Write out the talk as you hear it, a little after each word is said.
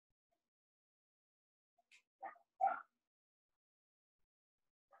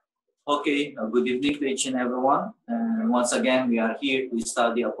Okay, good evening to each and everyone. And once again, we are here to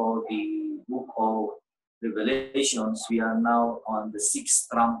study about the book of Revelations. We are now on the Sixth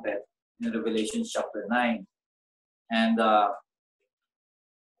Trumpet in Revelation chapter 9. And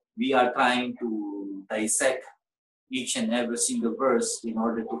we are trying to dissect each and every single verse in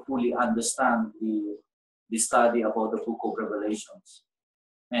order to fully understand the study about the book of Revelations.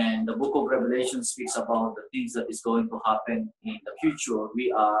 And the book of Revelation speaks about the things that is going to happen in the future.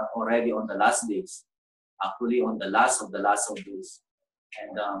 We are already on the last days, actually on the last of days.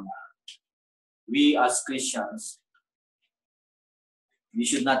 And we as Christians, we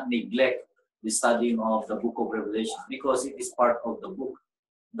should not neglect the studying of the book of Revelation because it is part of the book.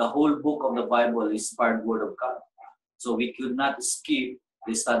 The whole book of the Bible is part word of God. So we could not skip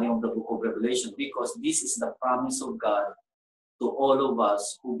the study of the book of Revelation because this is the promise of God to all of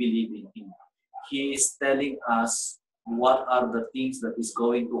us who believe in Him. He is telling us what are the things that is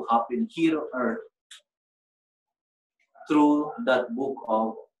going to happen here on earth through that book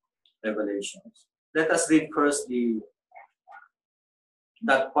of Revelations. Let us read first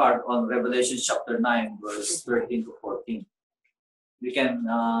that part on Revelation chapter 9, verse 13 to 14. You can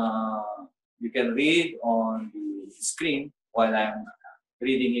read on the screen while I'm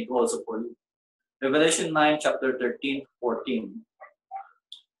reading it also for you. Revelation 9, chapter 13 to 14.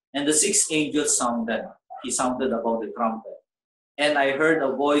 And the sixth angel sounded. He sounded about the trumpet. And I heard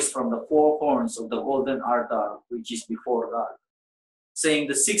a voice from the four horns of the golden altar, which is before God, saying,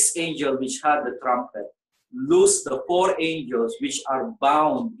 the sixth angel which had the trumpet, loose the four angels which are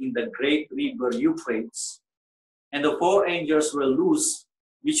bound in the great river Euphrates. And the four angels were loose,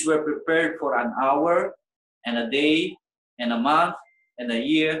 which were prepared for an hour, and a day, and a month, and a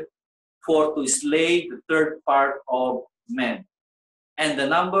year, for to slay the third part of men. And the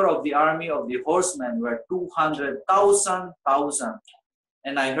number of the army of the horsemen were 200,000.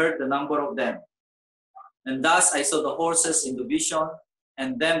 And I heard the number of them. And thus I saw the horses in the vision,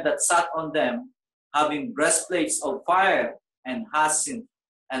 and them that sat on them, having breastplates of fire, and jacinth,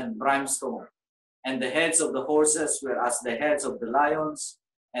 and brimstone. And the heads of the horses were as the heads of the lions,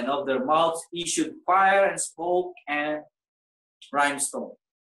 and of their mouths issued fire and smoke and brimstone.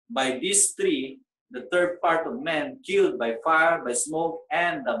 By these three, the third part of men killed by fire, by smoke,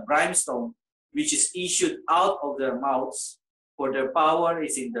 and the brimstone, which is issued out of their mouths, for their power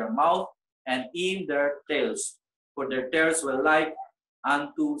is in their mouth and in their tails. For their tails were like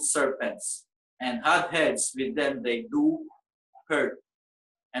unto serpents, and had heads, with them they do hurt.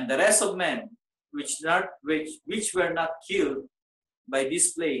 And the rest of men, which were not killed by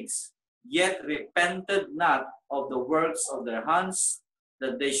these plagues, yet repented not of the works of their hands,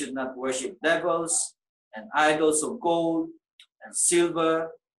 that they should not worship devils and idols of gold and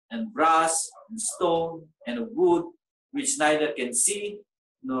silver and brass and stone and of wood, which neither can see,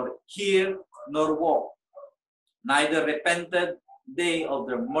 nor hear, nor walk. Neither repented they of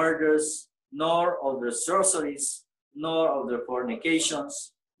their murders, nor of their sorceries, nor of their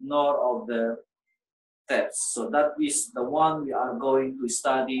fornications, nor of their thefts. So that is the one we are going to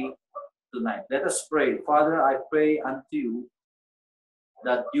study tonight. Let us pray. Father, I pray unto you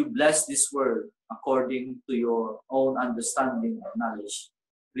that you bless this word according to your own understanding and knowledge.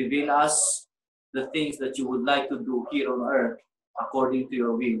 Reveal us the things that you would like to do here on earth according to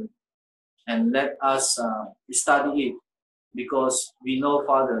your will. And let us study it, because we know,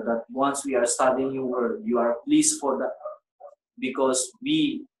 Father, that once we are studying your word, you are pleased for that, because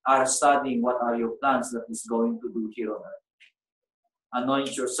we are studying what are your plans that is going to do here on earth.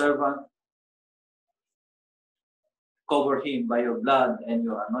 Anoint your servant, cover him by your blood and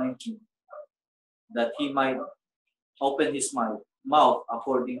your anointing, that he might open his mouth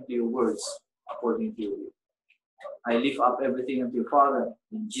according to your words, according to your will. I lift up everything unto you, Father.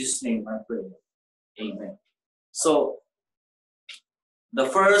 In Jesus' name I pray. Amen. So, the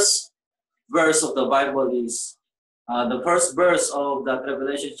first verse of the Bible is, the first verse of that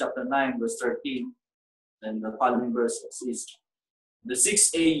Revelation chapter 9, verse 13, and the following verses is the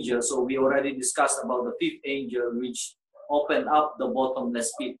sixth angel. So we already discussed about the fifth angel, which opened up the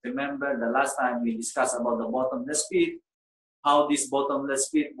bottomless pit. Remember the last time we discussed about the bottomless pit, how this bottomless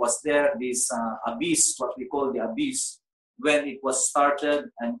pit was there, this abyss, what we call the abyss, when it was started,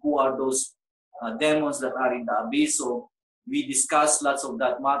 and who are those demons that are in the abyss. So we discussed lots of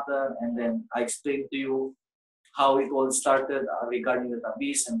that matter, and then I explained to you how it all started regarding the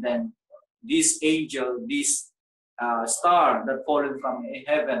abyss, and then this angel, this star that fallen from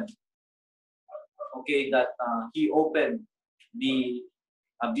heaven, okay, that he opened the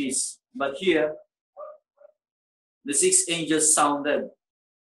abyss. But here, the sixth angel sounded,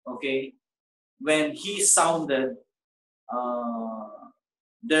 okay? When he sounded,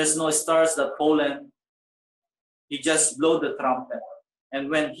 There's no stars that fallen. He just blew the trumpet. And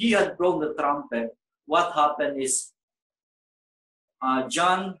when he had blown the trumpet, what happened is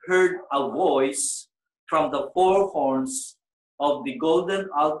John heard a voice from the four horns of the golden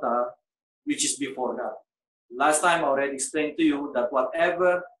altar, which is before God. Last time I already explained to you that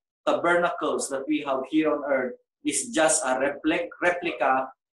whatever tabernacles that we have here on earth is just a replica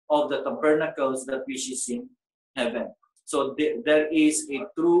of the tabernacles that which is in heaven. So there is a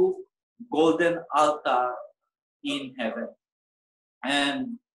true golden altar in heaven.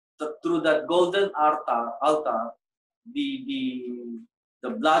 And through that golden altar, the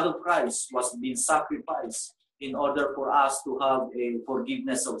blood of Christ was being sacrificed in order for us to have a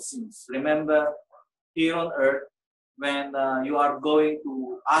forgiveness of sins. Remember, here on earth, when you are going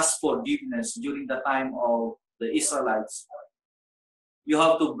to ask forgiveness during the time of the Israelites, you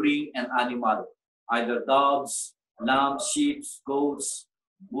have to bring an animal, either doves, lambs, sheep, goats,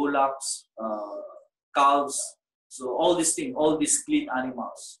 bullocks, calves. So all these things, all these clean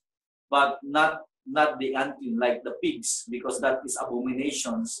animals, but not the unclean like the pigs, because that is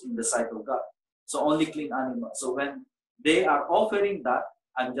abominations in the sight of God. So only clean animals. So when they are offering that,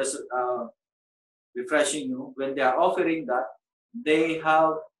 I'm just refreshing you, when they are offering that, they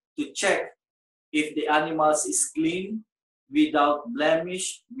have to check if the animals is clean, without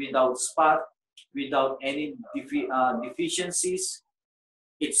blemish, without spot, without any deficiencies,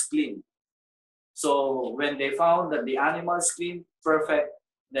 it's clean. So when they found that the animal is clean, perfect,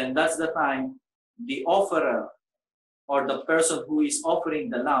 then that's the time the offerer or the person who is offering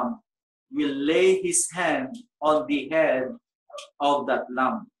the lamb will lay his hand on the head of that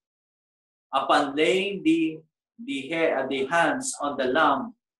lamb. Upon laying the hands on the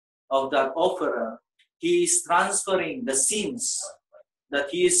lamb of that offerer, he is transferring the sins that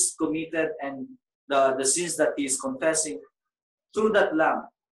he is committed and the sins that he is confessing through that lamb.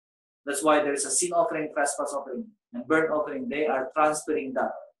 That's why there is a sin offering, trespass offering, and burnt offering. They are transferring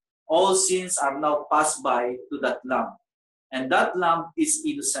that. All sins are now passed by to that lamb. And that lamb is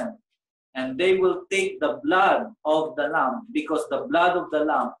innocent. And they will take the blood of the lamb, because the blood of the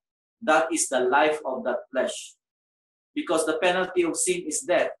lamb, that is the life of that flesh. Because the penalty of sin is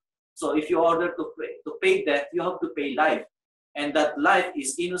death. So if you order to pay death, you have to pay life. And that life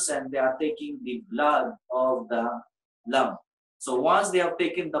is innocent. They are taking the blood of the lamb. So once they have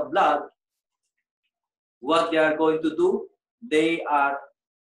taken the blood, what they are going to do, they are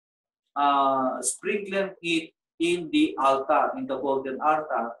sprinkling it in the altar, in the golden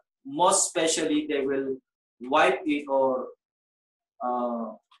altar. Most especially, they will wipe it or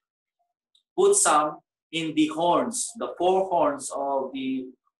put some in the horns, the four horns of the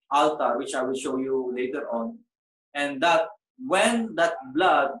altar, which I will show you later on. And that when that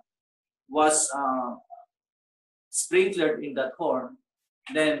blood was sprinkled in that horn,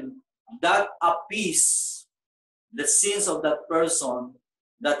 then that appease the sins of that person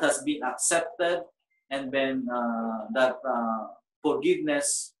that has been accepted, and then that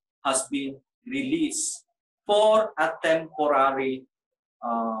forgiveness has been released for a temporary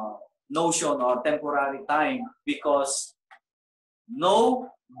notion or temporary time, because no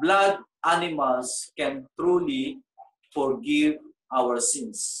blood animals can truly forgive our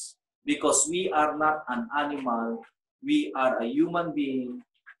sins, because we are not an animal, we are a human being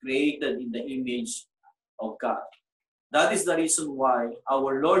created in the image of God. That is the reason why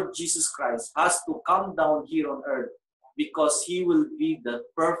our Lord Jesus Christ has to come down here on earth, because he will be the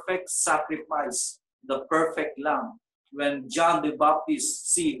perfect sacrifice, the perfect lamb. When John the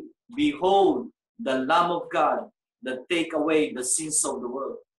Baptist said, "Behold, the Lamb of God that take away the sins of the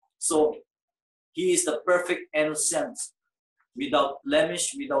world." So he is the perfect innocence, without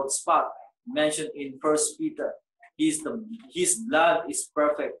blemish, without spot, mentioned in 1 Peter. His blood is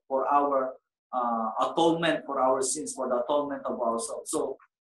perfect for our atonement for our sins, for the atonement of our soul. So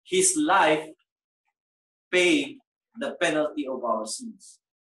his life paid the penalty of our sins.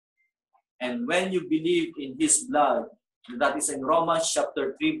 And when you believe in his blood, that is in Romans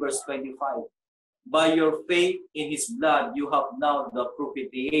chapter 3, verse 25, by your faith in his blood, you have now the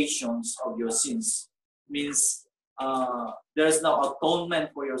propitiations of your sins. Means there is now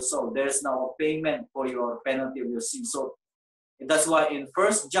atonement for your soul. There is now a payment for your penalty of your sins. So that's why in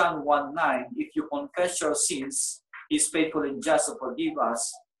 1 John 1:9, if you confess your sins, he is faithful and just to forgive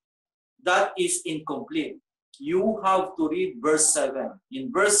us. That is incomplete. You have to read verse 7.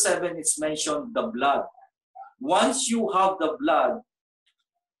 In verse 7, it's mentioned the blood. Once you have the blood,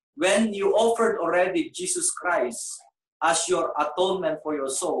 when you offered already Jesus Christ as your atonement for your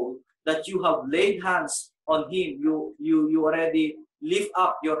soul, that you have laid hands on him, you already lift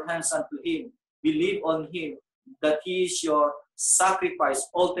up your hands unto him, believe on him, that He is your sacrifice,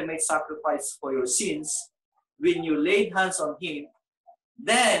 ultimate sacrifice for your sins, when you laid hands on Him,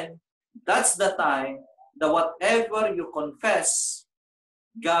 then that's the time that whatever you confess,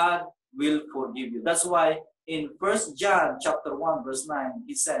 God will forgive you. That's why in 1 John chapter 1 verse 9,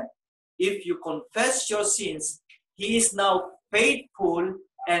 He said, if you confess your sins, He is now faithful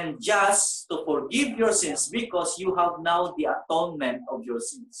and just to forgive your sins, because you have now the atonement of your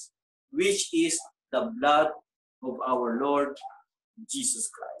sins, which is the blood of our Lord Jesus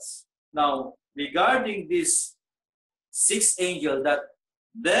Christ. Now, regarding this sixth angel, that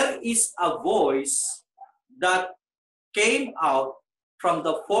there is a voice that came out from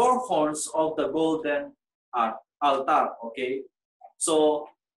the four horns of the golden altar. Okay, so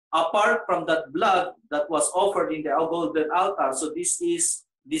apart from that blood that was offered in the golden altar, so this is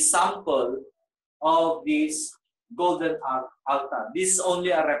the sample of this golden altar. This is only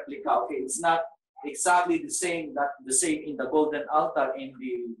a replica. Okay, it's not exactly the same, not the same in the golden altar in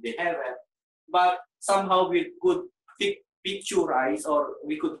the heaven, but somehow we could picturize, or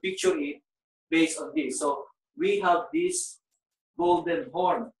we could picture it based on this. So we have this golden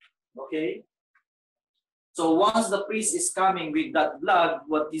horn. Okay, so once the priest is coming with that blood,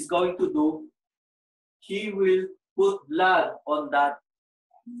 what he's going to do, he will put blood on that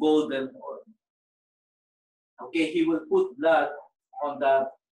golden horn. Okay, he will put blood on that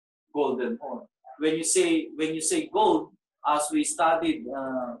golden horn. When you say gold, as we studied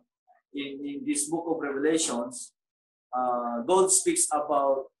in this book of Revelations, gold speaks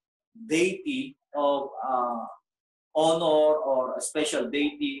about deity of honor, or a special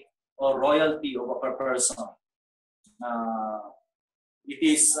deity or royalty of a person. It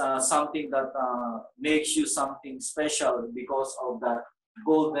is something that makes you something special because of that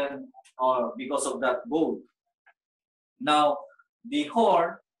golden, or because of that gold. Now, the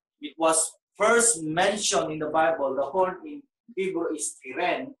horn, it was first mentioned in the Bible. The horn in Hebrew is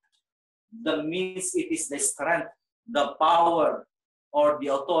tiren. That means it is the strength, the power, or the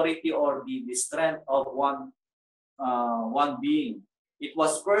authority, or the strength of one being. It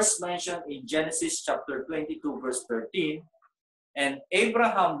was first mentioned in Genesis chapter 22 verse 13. And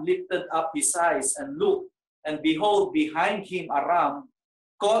Abraham lifted up his eyes and looked, and behold, behind him a ram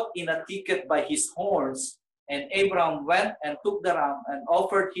caught in a thicket by his horns. And Abraham went and took the ram and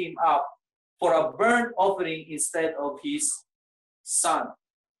offered him up for a burnt offering instead of his son.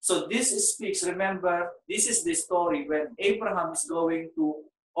 So this speaks, remember, this is the story when Abraham is going to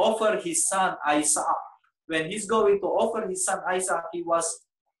offer his son Isaac. When he's going to offer his son Isaac, he was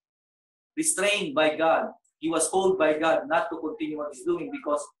restrained by God. He was told by God not to continue what he's doing,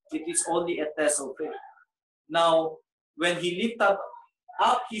 because it is only a test of faith. Now, when he lifted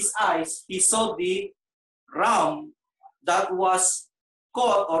up his eyes, he saw the ram that was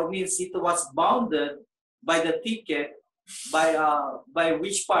caught, or means it was bounded by the thicket, by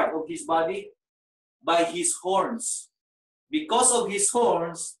which part of his body? By his horns. Because of his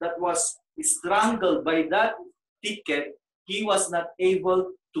horns that was strangled by that thicket, he was not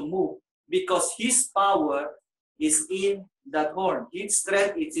able to move, because his power is in that horn. His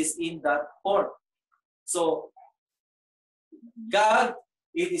strength is in that horn. So God,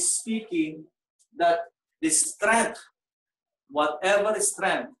 it is speaking that the strength, whatever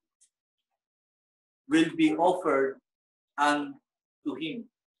strength, will be offered unto him.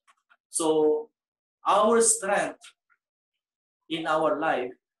 So our strength in our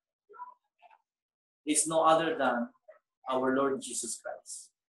life is no other than our Lord Jesus Christ.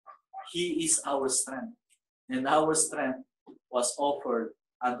 He is our strength, and our strength was offered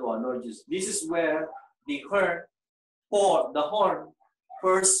unto our Lord Jesus. This is where the horn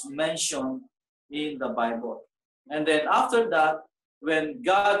first mentioned in the Bible. And then after that, when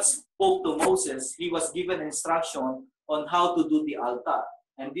God spoke to Moses, he was given instruction on how to do the altar.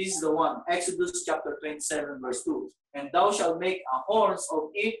 And this is the one, Exodus chapter 27 verse 2. And thou shalt make a horns of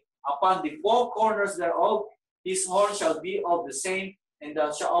it upon the four corners thereof. His horn shall be of the same, and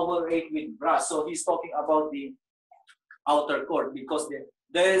thou shalt overlay it with brass. So he's talking about the outer court, because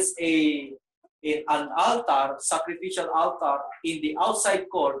there is an altar, sacrificial altar, in the outside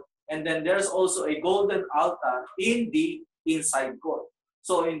court, and then there's also a golden altar in the inside court.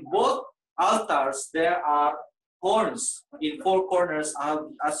 So in both altars, there are horns in four corners,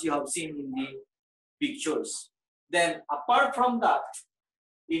 as you have seen in the pictures. Then apart from that,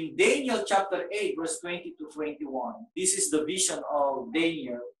 in Daniel chapter 8, verse 20 to 21, this is the vision of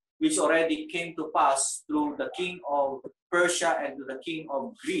Daniel, which already came to pass through the king of Persia and to the king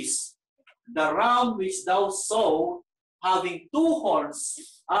of Greece. The ram which thou saw, having two horns,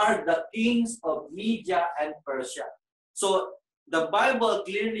 are the kings of Media and Persia. So the Bible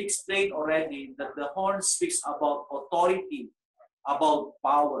clearly explained already that the horn speaks about authority, about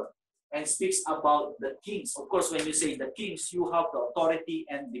power, and speaks about the kings. Of course, when you say the kings, you have the authority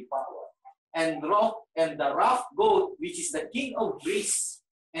and the power. And the rough goat, which is the king of Greece,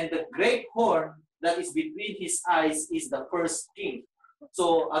 and the great horn that is between his eyes is the first king.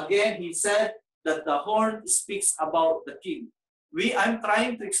 So again, he said that the horn speaks about the king. I'm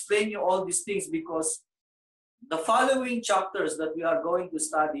trying to explain you all these things because the following chapters that we are going to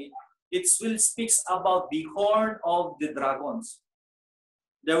study, it will speaks about the horn of the dragons.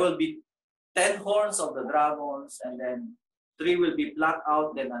 There will be 10 horns of the dragons, and then 3 will be plucked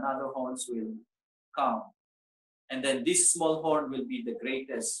out, then another horns will come. And then this small horn will be the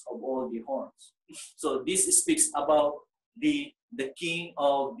greatest of all the horns. So this speaks about the king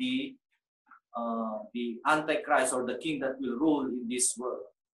of the Antichrist, or the king that will rule in this world.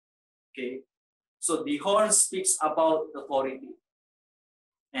 Okay, so the horn speaks about authority.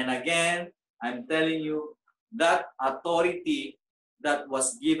 And again, I'm telling you that authority that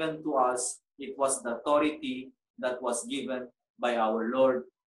was given to us, it was the authority that was given by our Lord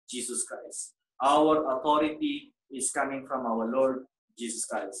Jesus Christ. Our authority is coming from our Lord Jesus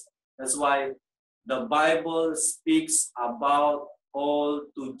Christ. That's why the Bible speaks about all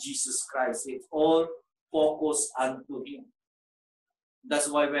to Jesus Christ. It's all focused unto Him. That's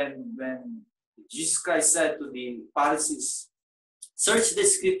why when Jesus Christ said to the Pharisees, search the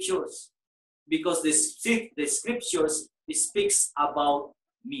scriptures, because the scriptures speaks about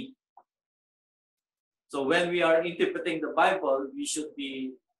me. So when we are interpreting the Bible, we should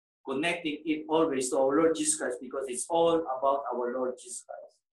be connecting it always to our Lord Jesus Christ, because it's all about our Lord Jesus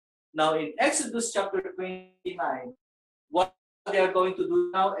Christ. Now in Exodus chapter 29, what they are going to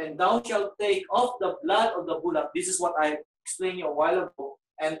do now, and thou shalt take off the blood of the bullock. This is what I explained you a while ago,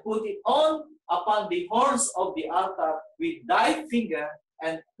 and put it on upon the horns of the altar with thy finger,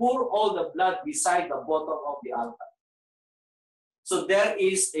 and pour all the blood beside the bottom of the altar. So there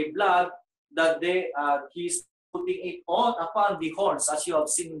is a blood that he's putting it on upon the horns, as you have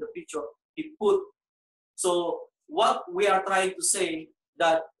seen in the picture. He put. So what we are trying to say,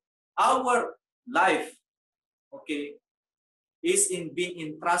 that our life, okay, is in being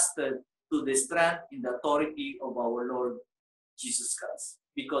entrusted to the strength and the authority of our Lord Jesus Christ,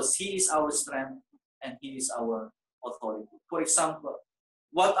 because He is our strength and He is our authority. For example,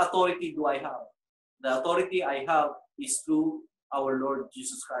 what authority do I have? The authority I have is through our Lord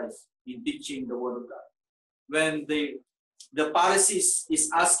Jesus Christ in teaching the Word of God. When the Pharisees is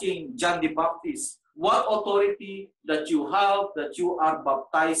asking John the Baptist, what authority that you have that you are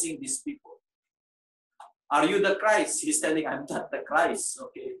baptizing these people? Are you the Christ? He's telling, I'm not the Christ.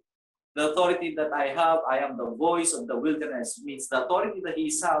 Okay. The authority that I have, I am the voice of the wilderness. Means the authority that he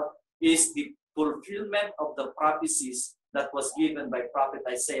has is the fulfillment of the prophecies that was given by prophet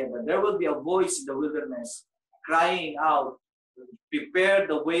Isaiah. That there will be a voice in the wilderness crying out, prepare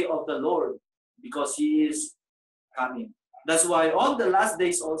the way of the Lord, because He is coming. That's why on the last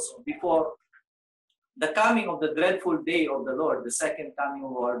days also, before the coming of the dreadful day of the Lord, the second coming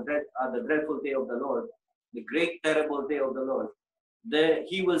of the dreadful day of the Lord, the great terrible day of the Lord,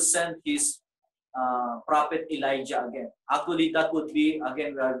 He will send His prophet Elijah again. Actually, that would be,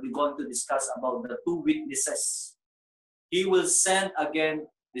 again, we are going to discuss about the 2 witnesses. He will send again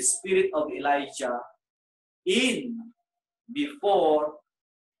the spirit of Elijah in before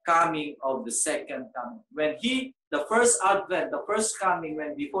coming of the second coming. When the first advent, the first coming,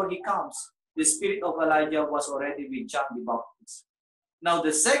 before He comes, the spirit of Elijah was already with John the Baptist. Now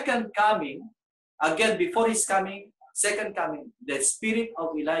the second coming, again, before His coming, second coming, the spirit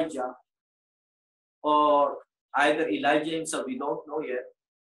of Elijah, or either Elijah himself, we don't know yet,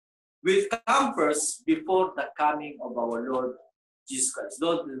 will come first before the coming of our Lord Jesus Christ.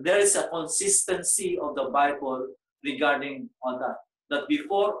 Though there is a consistency of the Bible regarding on that. That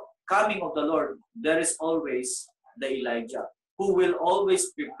before coming of the Lord, there is always the Elijah, who will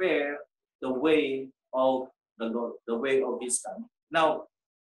always prepare the way of the Lord, the way of His coming. Now,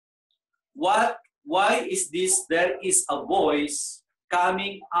 why is this? There is a voice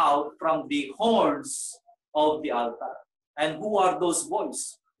coming out from the horns of the altar. And who are those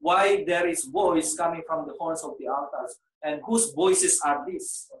voices? Why there is voice coming from the horns of the altars? And whose voices are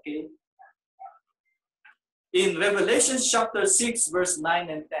these? Okay. In Revelation chapter 6, verse 9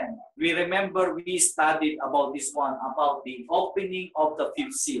 and 10, we remember we studied about this one, about the opening of the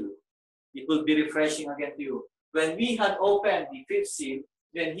 5th seal. It will be refreshing again to you. When we had opened the 5th seal,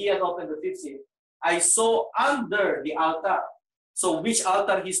 when He had opened the 5th seal, I saw under the altar. So which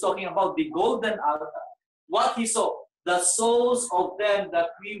altar He's talking about? The golden altar. What He saw? the souls of them that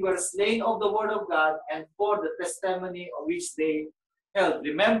we were slain of the word of God and for the testimony of which they held.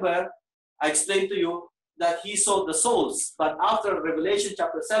 Remember, I explained to you that he saw the souls, but after Revelation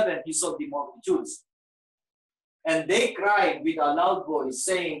chapter 7, he saw the multitudes. And they cried with a loud voice,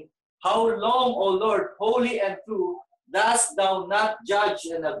 saying, How long, O Lord, holy and true, dost thou not judge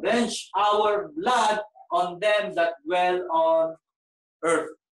and avenge our blood on them that dwell on earth?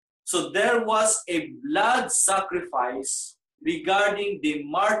 So there was a blood sacrifice regarding the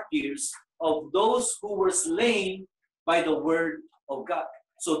martyrs of those who were slain by the word of God.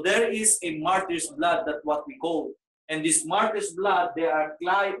 So there is a martyr's blood, that's what we call. And this martyr's blood, they are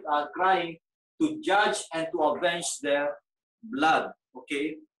crying to judge and to avenge their blood.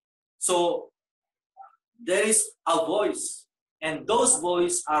 Okay? So there is a voice, and those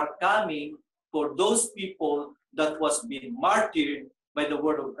voices are coming for those people that was being martyred by the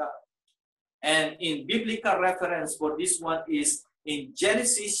word of God. And in biblical reference for this one is in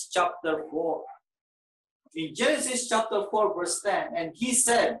Genesis chapter 4. In Genesis chapter 4 verse 10, and he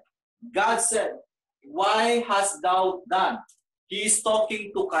said, God said, Why hast thou done? He is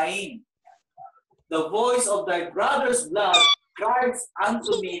talking to Cain. The voice of thy brother's blood cries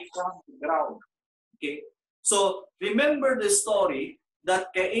unto me from the ground. Okay? So remember the story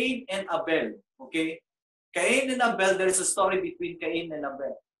that Cain and Abel. Okay? Cain and Abel, there is a story between Cain and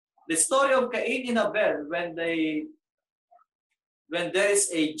Abel. The story of Cain and Abel, when there is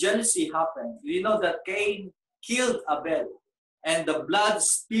a jealousy happen, you know that Cain killed Abel and the blood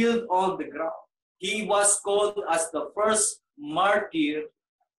spilled on the ground. He was called as the first martyr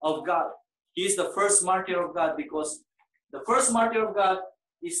of God. He is the first martyr of God because the first martyr of God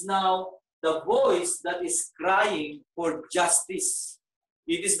is now the voice that is crying for justice.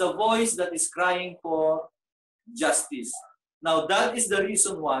 It is the voice that is crying for justice. Now that is the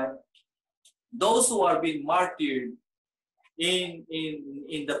reason why those who are being martyred in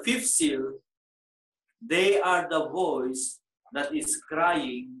the fifth seal, they are the voice that is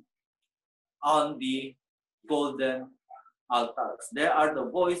crying on the golden altars. They are the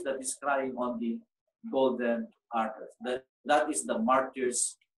voice that is crying on the golden altars. That is the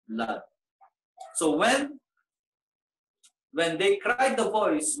martyr's blood. So when they cried the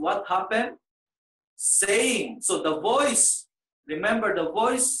voice, what happened? Saying, so the voice, remember the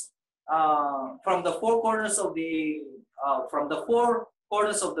voice from the four corners of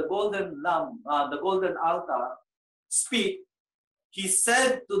the golden lamp, the golden altar, speak. He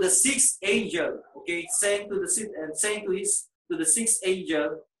said to the sixth angel, okay, saying to the sixth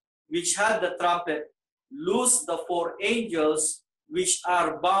angel, which had the trumpet, loose the four angels which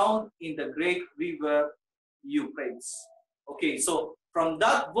are bound in the great river Euphrates. Okay, so from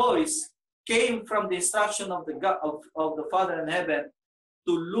that voice came from the instruction of the God, of the Father in heaven,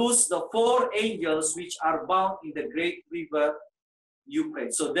 to loose the four angels which are bound in the great river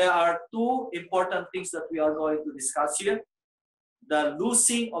Euphrates. So there are two important things that we are going to discuss here. The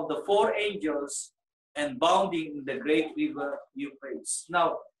loosing of the four angels and bounding in the great river Euphrates.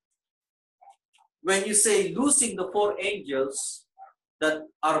 Now, when you say loosing the four angels that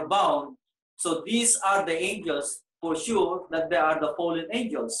are bound, so these are the angels for sure that they are the fallen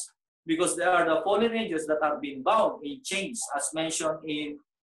angels, because they are the fallen angels that have been bound in chains, as mentioned in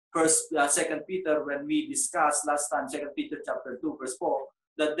Second Peter, when we discussed last time, 2 Peter chapter 2, verse 4,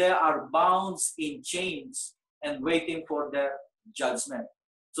 that they are bound in chains and waiting for their judgment.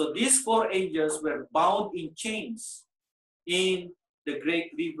 So these four angels were bound in chains in the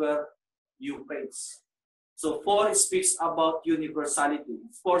great river Euphrates. So four speaks about universality.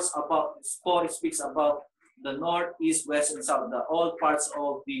 Four speaks about the north, east, west, and south, all parts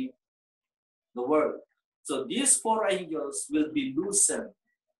of the world. So these four angels will be loosened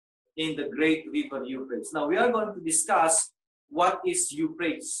in the great river Euphrates. Now we are going to discuss what is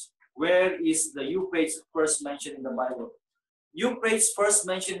Euphrates. Where is the Euphrates first mentioned in the Bible? Euphrates first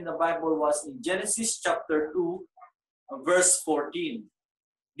mentioned in the Bible was in Genesis chapter 2, verse 14.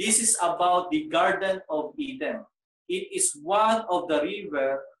 This is about the Garden of Eden. It is one of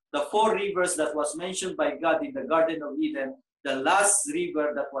the four rivers that was mentioned by God in the Garden of Eden, the last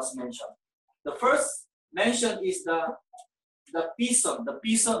river that was mentioned. The first mention is the Pison,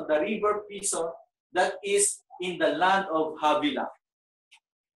 the river Pison that is in the land of Havilah.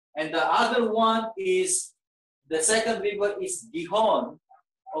 And the other one is, the second river is Gihon,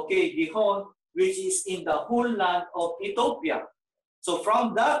 okay, Gihon, which is in the whole land of Ethiopia. So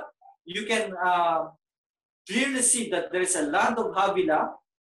from that, you can clearly see that there is a land of Havilah,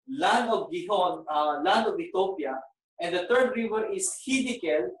 land of Gihon, land of Ethiopia, and the third river is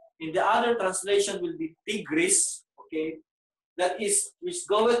Hiddekel. In the other translation will be Tigris, okay, that is, which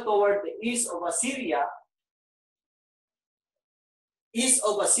goeth toward the east of Assyria, east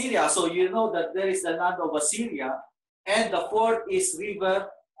of Assyria. So you know that there is the land of Assyria, and the fourth is river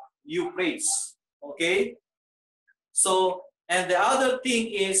Euphrates. Okay? So, and the other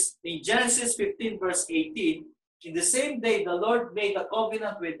thing is, in Genesis 15 verse 18, in the same day the Lord made a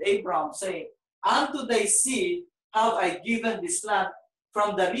covenant with Abraham, saying, unto thy seed have I given this land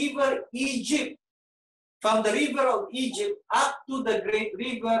from the river Egypt, from the river of Egypt up to the great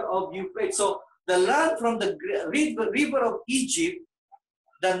river of Euphrates. So the land from the river of Egypt,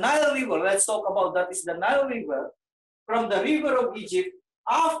 the Nile River, let's talk about that, is the Nile River, from the river of Egypt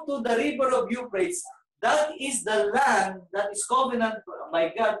up to the river of Euphrates. That is the land that is covenant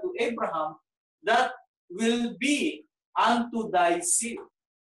by God to Abraham, that will be unto thy seed.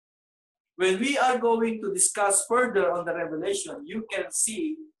 When we are going to discuss further on the Revelation, you can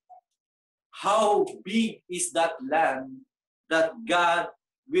see how big is that land that God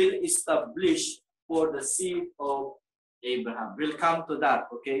will establish for the seed of Abraham. We'll come to that,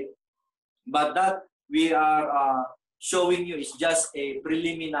 okay? But that we are showing you is just a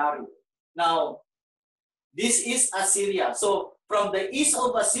preliminary. Now, this is Assyria. So, from the east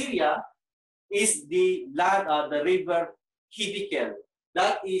of Assyria is the land, the river Hiddekel.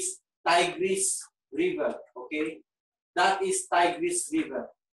 That is Tigris River, okay? That is Tigris River.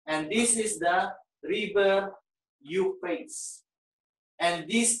 And this is the river Euphrates. And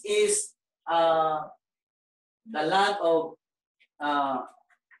this is the land of,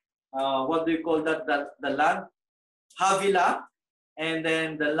 what do you call that? The land? Havilah, and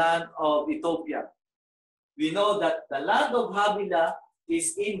then the land of Ethiopia. We know that the land of Havilah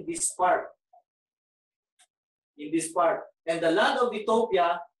is in this part. In this part. And the land of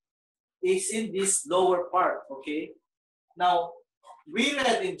Ethiopia is in this lower part, okay? Now, we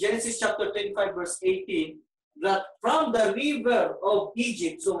read in Genesis chapter 25 verse 18 that from the river of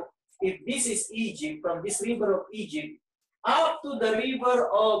Egypt, so if this is Egypt, from this river of Egypt up to the river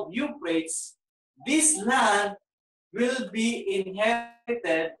of Euphrates, this land will be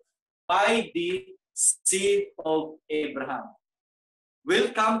inherited by the seed of Abraham.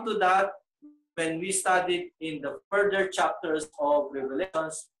 We'll come to that when we study in the further chapters of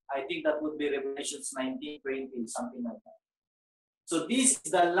Revelations. I think that would be Revelations 19, 20, something like that. So this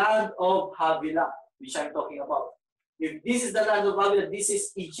is the land of Havilah, which I'm talking about. If this is the land of Havilah, this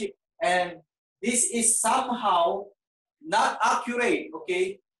is Egypt. And this is somehow not accurate,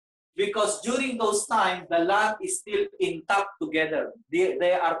 okay? Because during those times, the land is still intact together.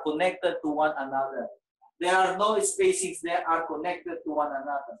 They are connected to one another. There are no spacings. They are connected to one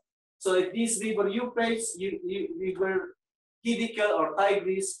another. So if this river Euphrates, river Hiddekel or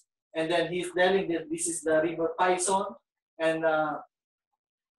Tigris, and then he's telling that this is the river Pison, and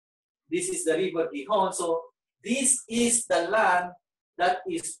this is the river Gihon. So this is the land that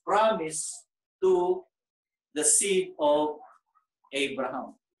is promised to the seed of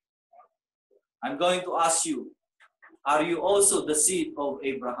Abraham. I'm going to ask you, are you also the seed of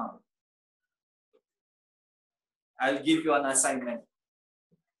Abraham? I'll give you an assignment.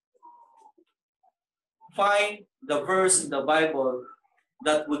 Find the verse in the Bible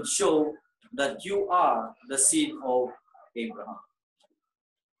that would show that you are the seed of Abraham.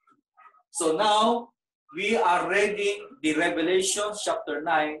 So now, we are reading the Revelation chapter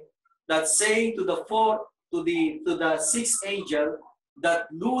 9 that's saying to the sixth angel that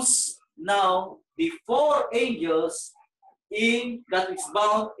loose now the four angels that is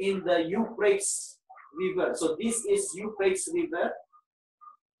bound in the Euphrates River. So this is Euphrates River.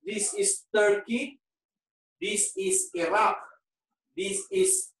 This is Turkey. This is Iraq. This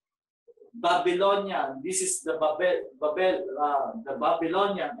is Babylonian. This is the the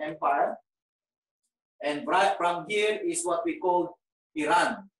Babylonian Empire. And right from here is what we call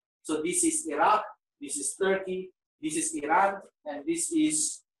Iran. So this is Iraq, this is Turkey, this is Iran, and this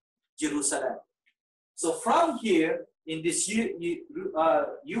is Jerusalem. So from here, in this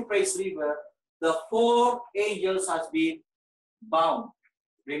Euphrates River, the four angels has been bound.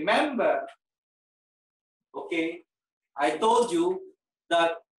 Remember, okay, I told you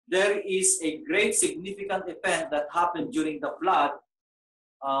that there is a great significant event that happened during the flood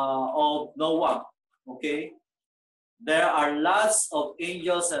of Noah. Okay, there are lots of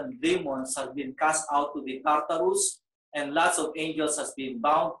angels and demons have been cast out to the Tartarus, and lots of angels has been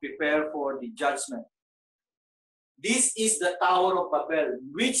bound, prepared for the judgment. This is the Tower of Babel,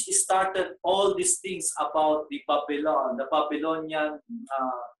 which started all these things about the Babylonian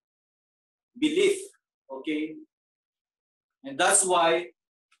belief. Okay, and that's why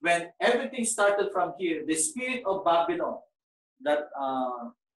when everything started from here, the spirit of Babylon, that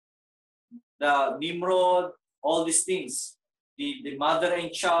the Nimrod, all these things, the mother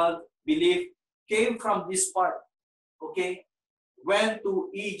and child belief came from this part. Okay, went to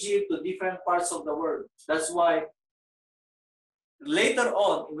Egypt, to different parts of the world. That's why later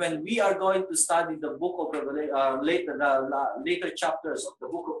on, when we are going to study the book of Revelation, later chapters of the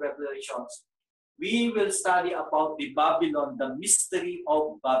book of Revelations, we will study about the Babylon, the mystery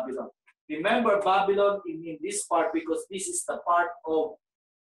of Babylon. Remember Babylon in this part, because this is the part of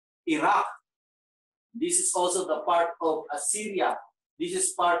Iraq. This is also the part of Assyria. This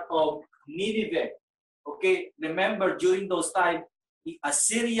is part of Nineveh. Okay, remember during those times,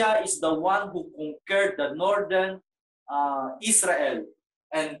 Assyria is the one who conquered the northern Israel.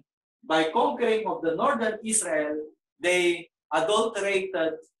 And by conquering of the northern Israel, they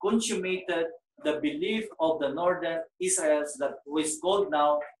adulterated, consummated the belief of the northern Israelites that was called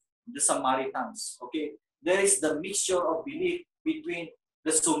now the Samaritans. Okay, there is the mixture of belief between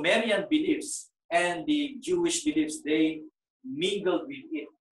the Sumerian beliefs and the Jewish beliefs. They mingled with it.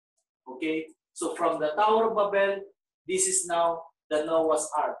 Okay, so from the Tower of Babel, this is now the Noah's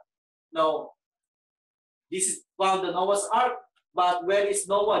Ark. Now, this is found the Noah's Ark, but where is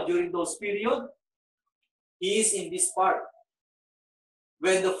Noah during those period? He is in this part.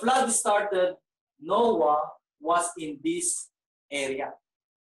 When the flood started, Noah was in this area.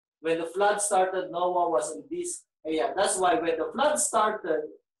 When the flood started, Noah was in this area. That's why when the flood started,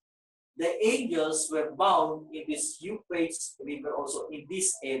 the angels were bound in this Euphrates river also, in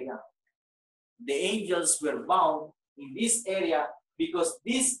this area. The angels were bound in this area because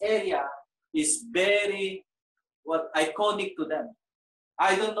this area is very iconic to them.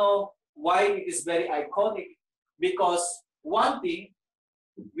 I don't know why it is very iconic, because one thing,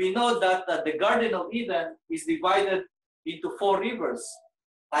 we know that the Garden of Eden is divided into 4 rivers: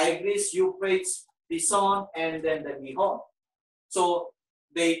 Tigris, Euphrates, Pison, and then the Gihon. So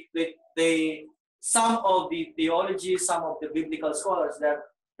some of the theologies, some of the biblical scholars, they're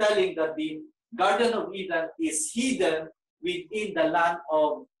telling that the Garden of Eden is hidden within the land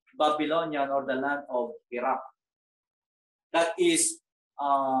of Babylonian, or the land of Iraq. That is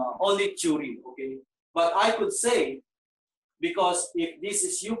only theory, okay? But I could say, because if this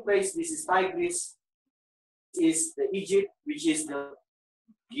is Euphrates, this is Tigris, this is the Egypt, which is the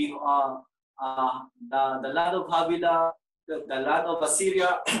land of Havilah, the land of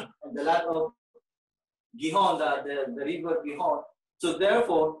Assyria, and the land of Gihon, the river Gihon. So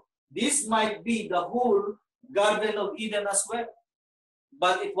therefore, this might be the whole Garden of Eden as well.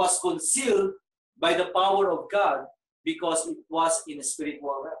 But it was concealed by the power of God, because it was in a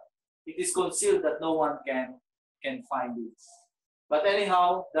spiritual realm. It is concealed that no one can find it. But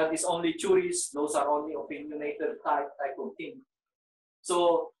anyhow, that is only theories. Those are only opinionated type of thing.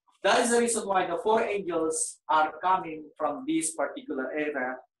 So that is the reason why the 4 angels are coming from this particular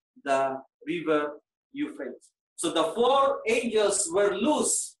area, the river Euphrates. So the 4 angels were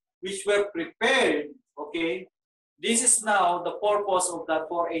loose, which were prepared. Okay, this is now the purpose of the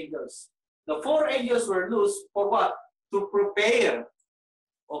 4 angels. The 4 angels were loose for what? To prepare.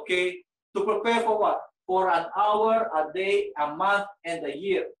 Okay, to prepare for what? For an hour, a day, a month, and a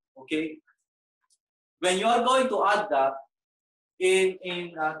year. Okay, when you are going to add that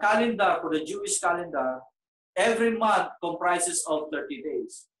in calendar, for the Jewish calendar, every month comprises of 30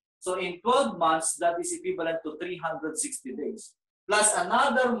 days. So in 12 months, that is equivalent to 360 days. Plus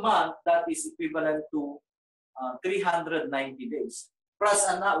another month that is equivalent to 390 days. Plus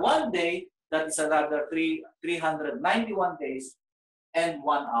one day, that is another 391 days and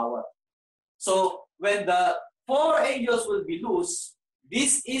 1 hour. So when the 4 angels will be loose,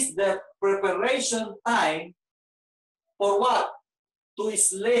 this is the preparation time for what? To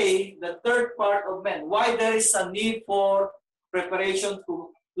slay the third part of men. Why there is a need for preparation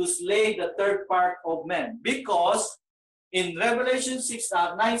to slay the third part of men? Because in Revelation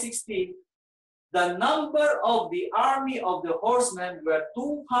 9:16, the number of the army of the horsemen were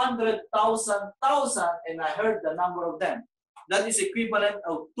 200,000, and I heard the number of them. That is equivalent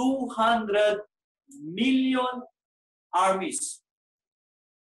of 200 million armies.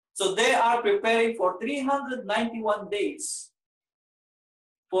 So they are preparing for 391 days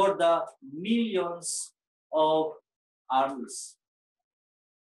for the millions of armies.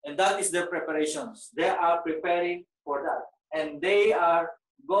 And that is their preparations. They are preparing for that. And they are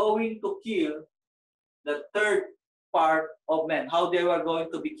going to kill the third part of men. How they are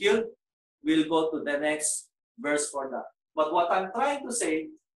going to be killed, we'll go to the next verse for that. But what I'm trying to say,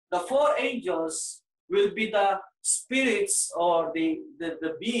 the 4 angels will be the spirits or the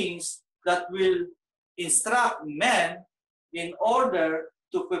beings that will instruct men in order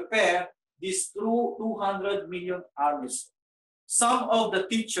to prepare these 200 million armies. Some of the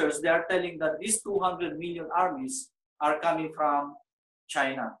teachers, they are telling that these 200 million armies are coming from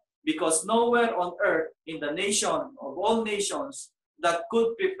China, because nowhere on earth, in the nation of all nations, that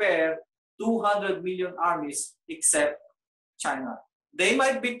could prepare 200 million armies except China. They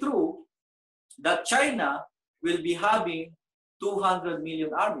might be true that China will be having 200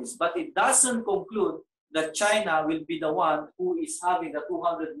 million armies, but it doesn't conclude that China will be the one who is having the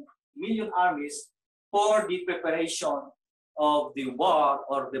 200 million armies for the preparation of the war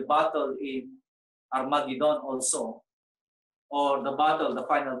or the battle in Armageddon also, or the battle, the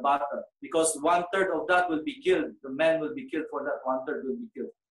final battle, because 1/3 of that will be killed. The men will be killed for that, 1/3 will be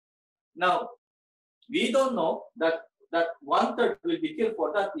killed. Now, we don't know that 1/3 will be killed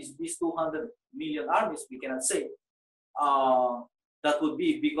for that is these 200 million armies. We cannot say. That would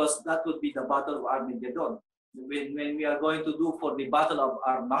be because that would be the battle of Armageddon. When we are going to do for the battle of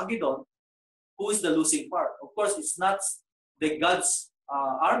Armageddon, who is the losing part? Of course, it's not the God's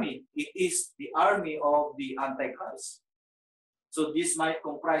army. It is the army of the Antichrist. So this might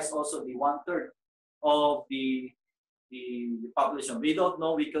comprise also the 1/3 of the population. We don't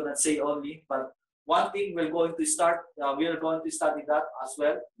know. We cannot say only. But one thing we're going to start. We are going to study that as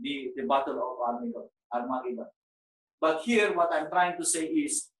well. The battle of Armageddon. But here, what I'm trying to say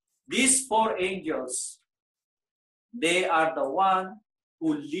is these 4 angels. They are the one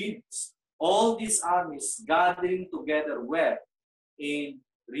who leads all these armies gathering together where? In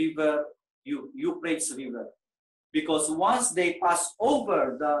Euphrates River. Because once they pass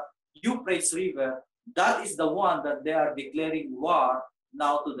over the Euphrates River, that is the one that they are declaring war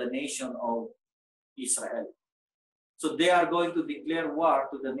now to the nation of Israel. So they are going to declare war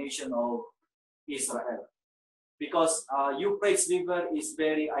to the nation of Israel. Because Euphrates River is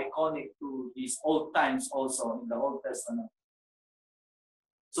very iconic to these old times also in the Old Testament.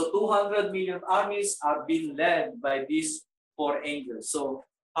 So 200 million armies are being led by these 4 angels. So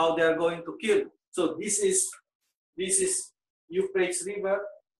how they are going to kill? So this is Euphrates River.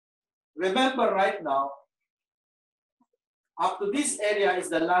 Remember right now, up to this area is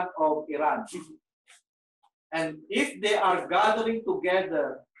the land of Iran. And if they are gathering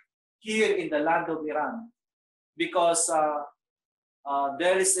together here in the land of Iran, because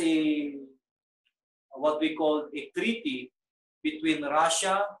there is what we call a treaty between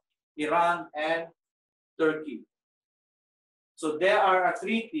Russia, Iran, and Turkey. So there are a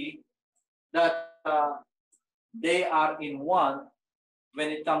treaty that they are in one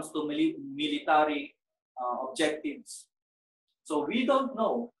when it comes to military objectives. So we don't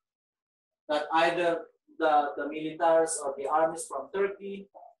know that either the militaries or the armies from Turkey,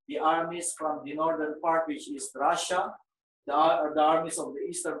 the armies from the northern part, which is Russia, the armies of the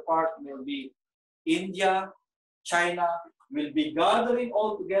eastern part will be India, China, will be gathering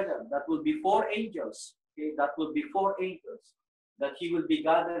all together. That will be 4 angels. Okay, that will be 4 angels that he will be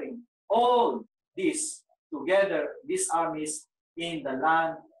gathering all this together, these armies in the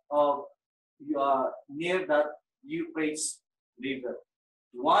land of near that Euphrates River.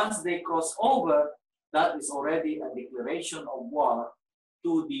 Once they cross over, that is already a declaration of war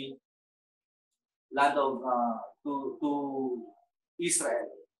to the land of to Israel.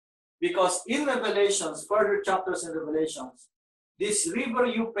 Because in Revelations, further chapters in Revelations, this river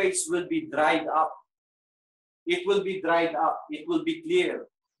Euphrates will be dried up. It will be dried up. It will be clear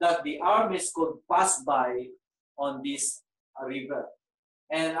that the armies could pass by on this river.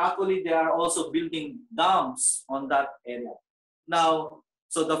 And actually, they are also building dams on that area. Now,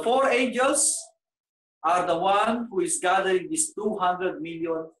 so the 4 angels are the one who is gathering these 200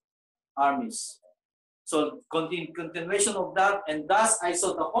 million armies. So continuation of that, and thus I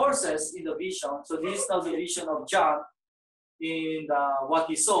saw the horses in the vision. So this is now the vision of John in what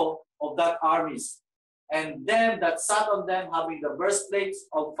he saw of that armies. And them that sat on them having the breastplates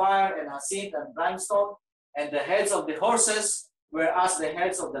of fire and jacinth and brimstone, and the heads of the horses were as the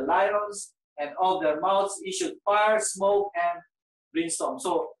heads of the lions, and of their mouths issued fire, smoke, and brimstone.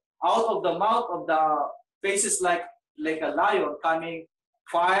 So out of the mouth of the faces like a lion coming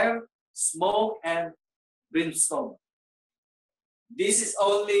fire, smoke, and brimstone. This is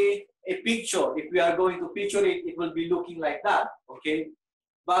only a picture. If we are going to picture it, it will be looking like that, okay?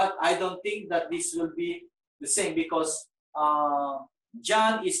 But I don't think that this will be the same because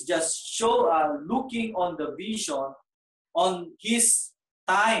John is just looking on the vision on his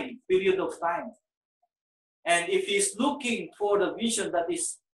period of time. And if he's looking for the vision that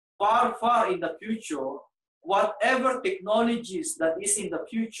is far, far in the future, whatever technologies that is in the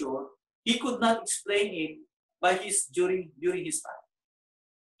future, he could not explain it by during his time.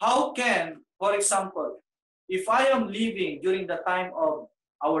 How can, for example, if I am living during the time of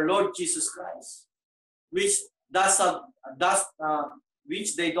our Lord Jesus Christ, which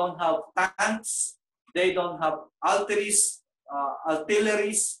which they don't have tanks, they don't have artilleries,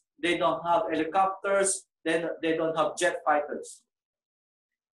 they don't have helicopters, they don't have jet fighters.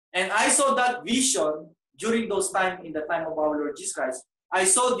 And I saw that vision during those times, in the time of our Lord Jesus Christ. I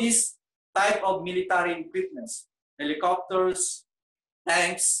saw this type of military equipments, helicopters,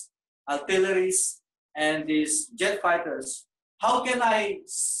 tanks, artilleries, and these jet fighters. How can I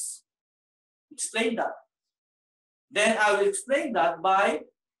explain that? Then I will explain that by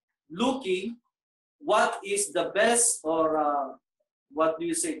looking what is the best, or what do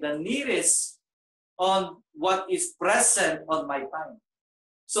you say, the nearest on what is present on my time.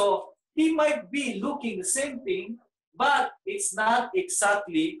 So he might be looking the same thing, but it's not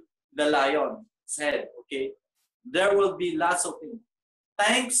exactly the lion's head, okay? There will be lots of things.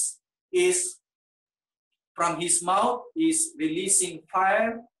 Tanks is, from his mouth, is releasing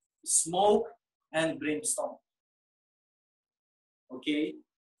fire, smoke, and brimstone. Okay?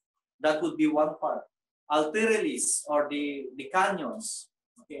 That would be one part. Artilleries, or the cannons,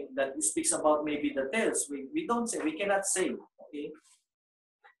 okay, that speaks about maybe the tails. We don't say, we cannot say, okay?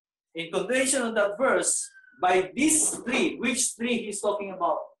 In continuation of that verse, by these three, which three he's talking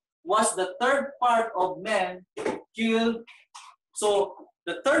about, was the third part of men killed. So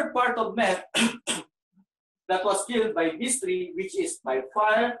the third part of men that was killed by these three, which is by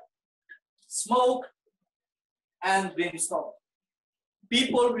fire, smoke, and brimstone.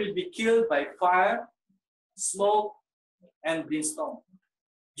 People will be killed by fire, smoke, and brimstone.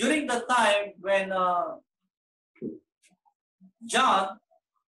 During the time when John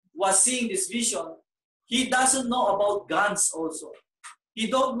was seeing this vision, he doesn't know about guns also. He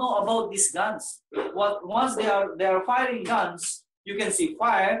don't know about these guns. Once they are firing guns, you can see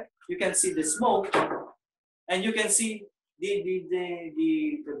fire, you can see the smoke, and you can see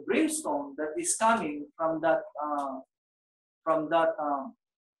the brimstone that is coming from that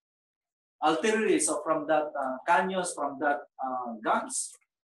artillery, so from that canyons, from that guns.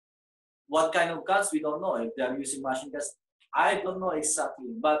 What kind of guns, we don't know. If they are using machine guns, I don't know exactly.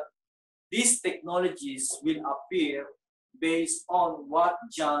 But these technologies will appear based on what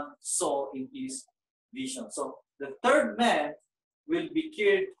John saw in his vision. So the third man will be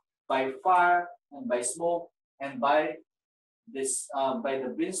killed by fire and by smoke and by this by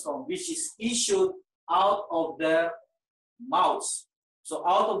the brimstone, which is issued out of their mouths. So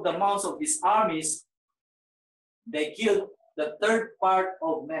out of the mouths of these armies, they killed the third part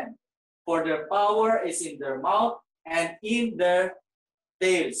of men. For their power is in their mouth and in their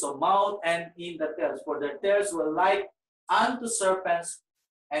tails. So mouth and in the tails. For their tails were like unto serpents,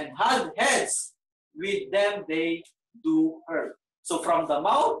 and had heads, with them they do hurt. So from the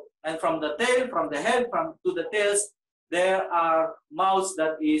mouth and from the tail, from the head to the tails, there are mouths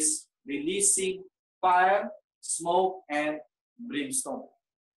that is releasing fire, smoke, and brimstone.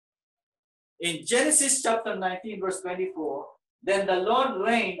 In Genesis chapter 19, verse 24, then the Lord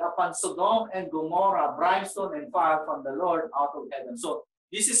rained upon Sodom and Gomorrah brimstone and fire from the Lord out of heaven. So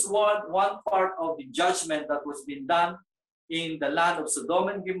this is one part of the judgment that was being done in the land of Sodom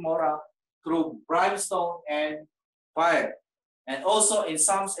and Gomorrah through brimstone and fire. And also in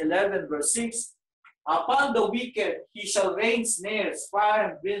Psalms 11, verse 6, upon the wicked he shall rain snares, fire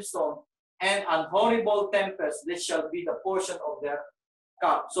and brimstone, and an horrible tempest. This shall be the portion of their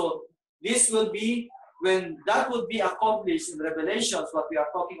cup. So this will be, when that would be accomplished in Revelations, what we are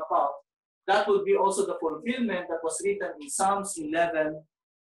talking about, that would be also the fulfillment that was written in Psalms 11,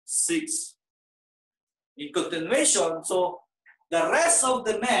 6. In continuation, so the rest of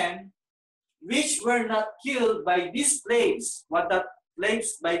the men which were not killed by these plagues, what that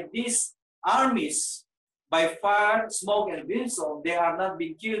plagues by these armies, by fire, smoke, and brimstone, they are not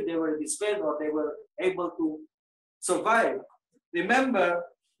being killed, they were dispelled, or they were able to survive. Remember,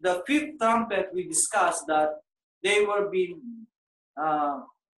 the fifth trumpet, we discussed that they were being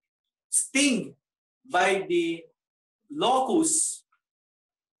stung by the locusts,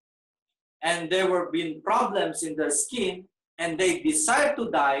 and there were being problems in their skin, and they desired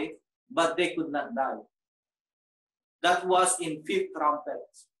to die, but they could not die. That was in fifth trumpet.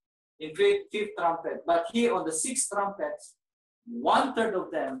 In fifth trumpet. But here on the sixth trumpet, 1/3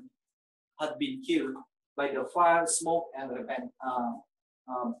 of them had been killed by the fire, smoke, and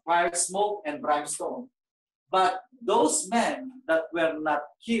brimstone. But those men that were not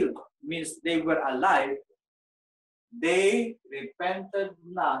killed, means they were alive, they repented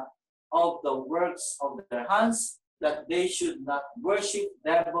not of the works of their hands, that they should not worship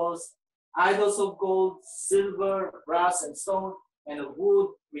devils, idols of gold, silver, brass, and stone, and of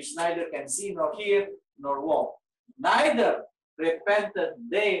wood, which neither can see nor hear nor walk. Neither repented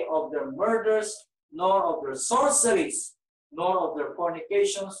they of their murders, nor of their sorceries, nor of their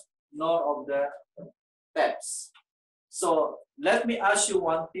fornications, nor of their thefts. So let me ask you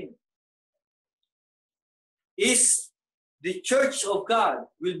one thing. Is the church of God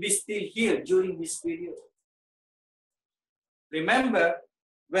will be still here during this period. Remember,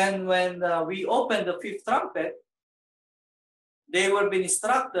 when we opened the fifth trumpet, they were being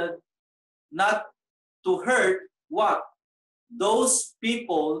instructed not to hurt what? Those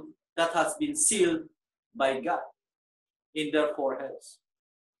people that has been sealed by God in their foreheads.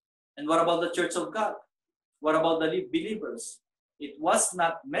 And what about the church of God? What about the believers? It was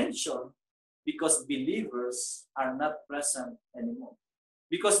not mentioned because believers are not present anymore.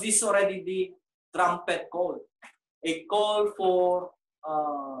 Because this is already the trumpet call, a call for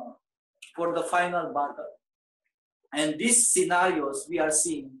the final battle. And these scenarios we are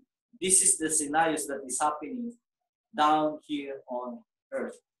seeing, this is the scenarios that is happening down here on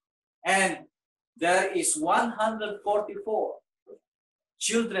earth. And there is 144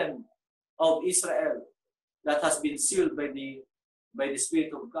 children of Israel that has been sealed by the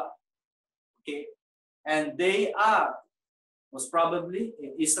Spirit of God. Okay? And they are most probably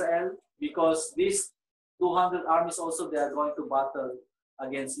in Israel, because these 200 armies also, they are going to battle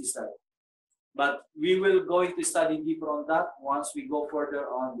against Israel. But we will going to study deeper on that once we go further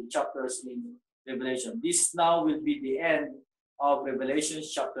on the chapters in Revelation. This now will be the end of Revelation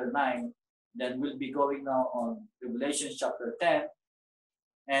chapter 9. Then we'll be going now on Revelation chapter 10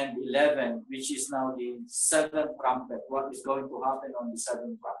 and 11, which is now the seventh trumpet. What is going to happen on the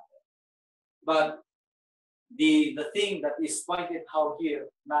seventh trumpet? But the thing that is pointed out here,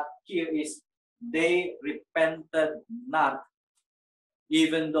 not here, is they repented not,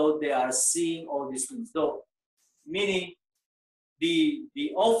 even though they are seeing all these things. Though, meaning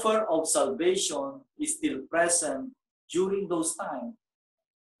the offer of salvation is still present during those times,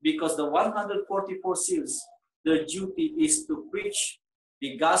 because the 144 seals, their duty is to preach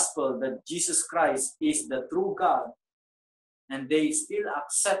the gospel that Jesus Christ is the true God, and they still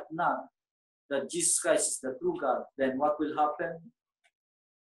accept not that Jesus Christ is the true God. Then what will happen?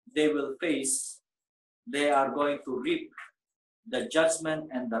 They will face, they are going to reap the judgment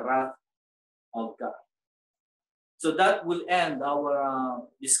and the wrath of God. So that will end our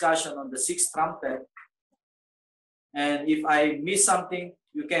discussion on the sixth trumpet. And if I miss something,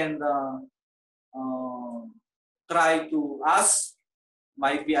 you can try to ask.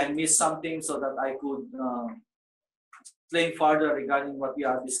 Might be I missed something so that I could explain further regarding what we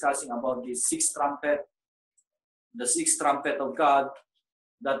are discussing about the sixth trumpet of God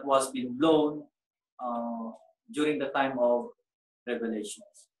that was being blown during the time of Revelation.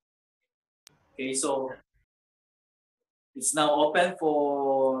 Okay, so it's now open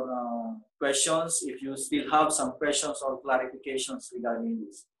for questions. If you still have some questions or clarifications regarding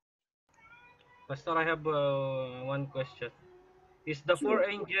this. Pastor, I have one question. Is the Sure. four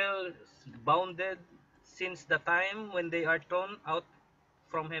angels bounded since the time when they are thrown out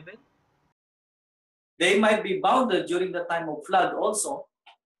from heaven? They might be bounded during the time of flood also,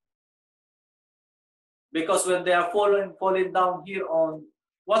 because when they are falling down here on,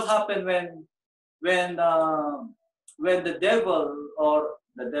 what happened when the devil or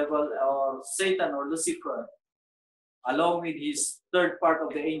Satan or Lucifer, along with his third part of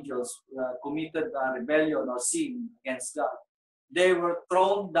the angels, committed rebellion or sin against God, they were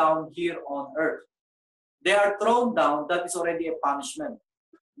thrown down here on earth. They are thrown down, that is already a punishment.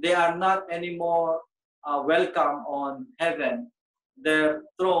 They are not anymore welcome on heaven. Their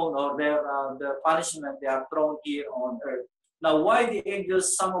throne or their punishment, they are thrown here on earth. Now, why the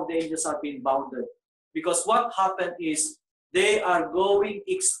angels, some of the angels are being bounded? Because what happened is they are going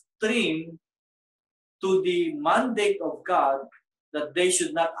extreme to the mandate of God that they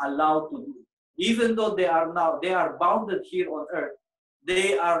should not allow to do. Even though they are bounded here on earth,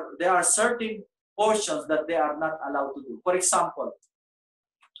 there are certain portions that they are not allowed to do. For example,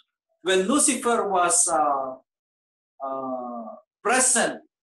 when Lucifer was present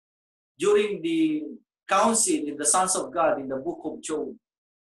during the council in the sons of God in the book of Job,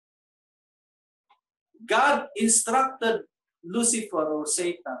 God instructed Lucifer or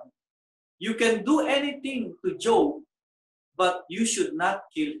Satan, you can do anything to Job, but you should not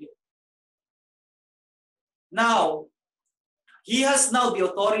kill him. Now, he has now the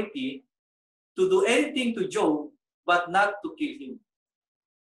authority to do anything to Job, but not to kill him.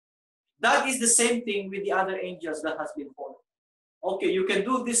 That is the same thing with the other angels that has been fallen. Okay, you can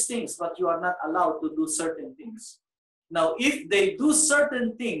do these things, but you are not allowed to do certain things. Now, if they do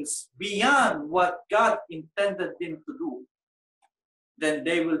certain things beyond what God intended them to do, then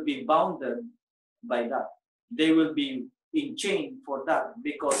they will be bounded by that. They will be in chain for that,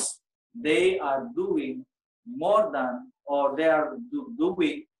 because they are doing more than, or they are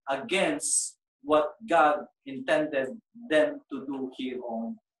doing against what God intended them to do here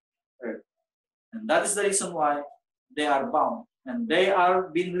on earth. And that is the reason why they are bound. And they are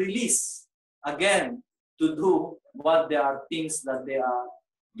being released again to do what they are things that they are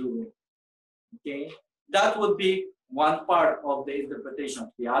doing. Okay? That would be one part of the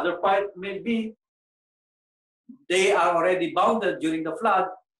interpretation. The other part may be they are already bounded during the flood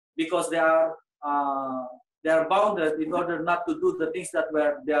because they are bounded in order not to do the things that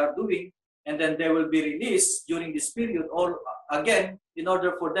they are doing, and then they will be released during this period all again in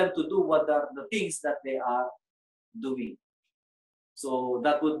order for them to do what are the things that they are doing. So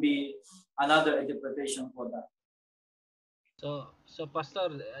that would be another interpretation for that. So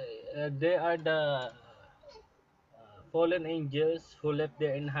Pastor, they are the fallen angels who left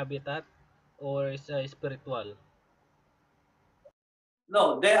their habitat, or is spiritual?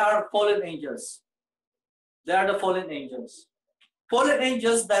 No, they are fallen angels. They are the fallen angels. Fallen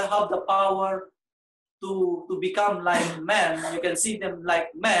angels that have the power to become like men. You can see them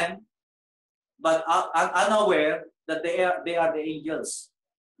like men, but unaware that they are the angels.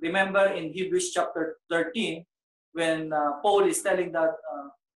 Remember in Hebrews chapter 13, when Paul is telling that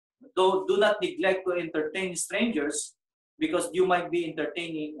do not neglect to entertain strangers, because you might be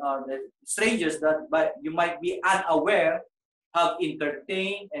entertaining the strangers that you might be unaware have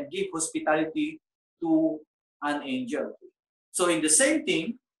entertained and give hospitality to an angel. So in the same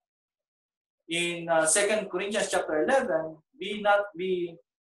thing, in 2 Corinthians chapter 11, be not be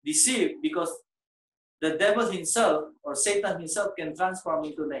deceived, because the devil himself or Satan himself can transform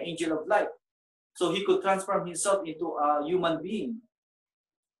into the angel of light. So he could transform himself into a human being.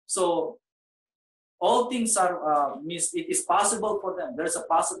 So all things are, it is possible for them. There's a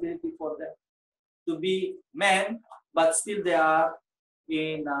possibility for them to be men, but still they are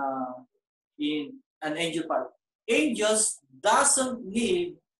in an angel part. Angels doesn't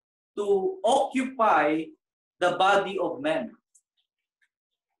need to occupy the body of man,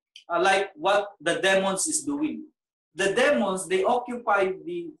 like what the demons is doing. The demons, they occupy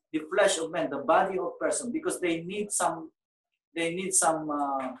the flesh of man, the body of person, because they need some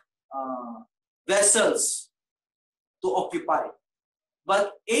vessels to occupy.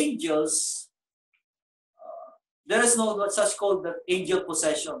 But angels, there is no such called the angel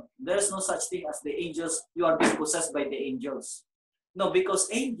possession. There is no such thing as the angels, you are being possessed by the angels. No, because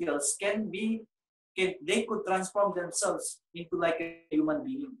angels they could transform themselves into like a human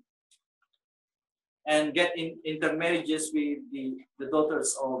being and get intermarriages with the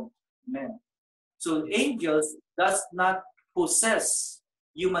daughters of men. So angels does not possess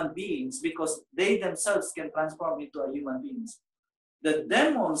human beings because they themselves can transform into a human beings. The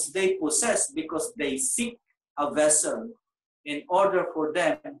demons, they possess because they seek a vessel in order for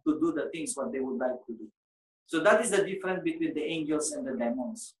them to do the things what they would like to do. So that is the difference between the angels and the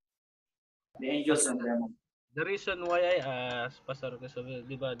demons. The angels and demons. The reason why I asked, Pastor, kasi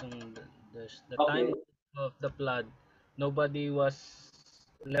di ba the time Okay. of the flood, nobody was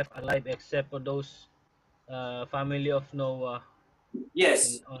left alive except for those family of Noah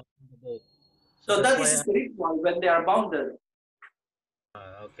Yes. on the boat. So So that's that why, is spiritual when they are bounded.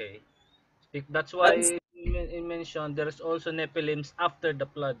 okay. That's That is, why it mentioned there's also Nephilims after the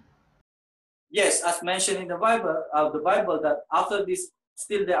flood. yes, as mentioned in the Bible that after this,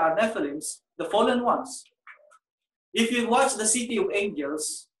 still there are Nephilims, the fallen ones. If you watch the City of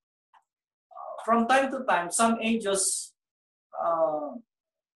Angels, from time to time, some angels uh,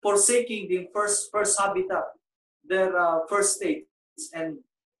 forsaking the first habitat, their first states, and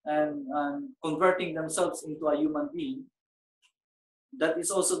converting themselves into a human being. That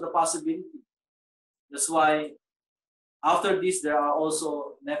is also the possibility. That's why after this there are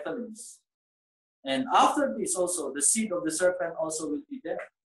also Nephilims, and after this also the seed of the serpent also will be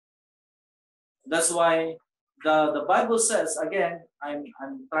there. That's why the Bible says again. I'm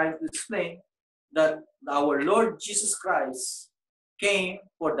trying to explain that our Lord Jesus Christ came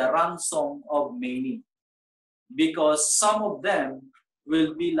for the ransom of many, because some of them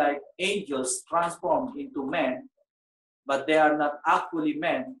will be like angels transformed into men, but they are not actually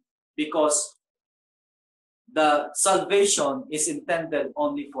men, because the salvation is intended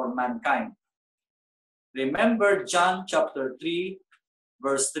only for mankind. Remember John chapter 3,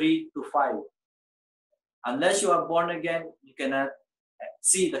 verse 3 to 5. Unless you are born again, you cannot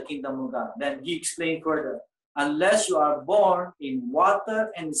see the kingdom of God. Then he explained further, unless you are born in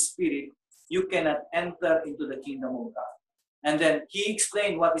water and spirit, you cannot enter into the kingdom of God. And then he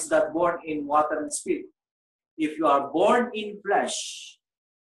explained what is that born in water and spirit. If you are born in flesh,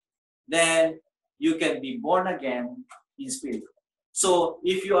 then you can be born again in spirit. So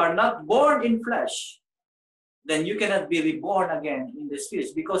if you are not born in flesh, then you cannot be reborn again in the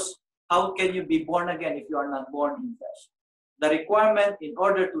spirit, because how can you be born again if you are not born in flesh? The requirement in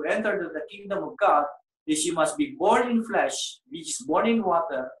order to enter the kingdom of God is you must be born in flesh, which is born in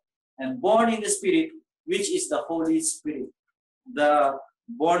water, and born in the Spirit, which is the Holy Spirit, the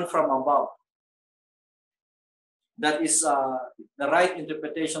born from above. That is the right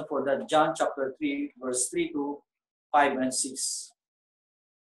interpretation for that John chapter 3, verse 3 to 5 and 6.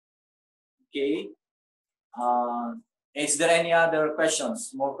 Okay. Is there any other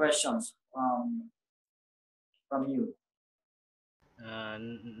questions? More questions from you?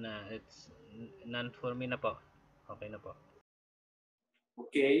 It's none for me na po. Okay na po.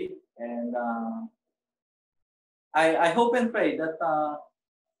 Okay. And I hope and pray that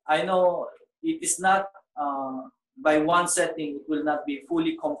I know it is not by one setting, it will not be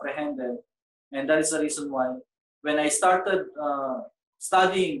fully comprehended. And that is the reason why when I started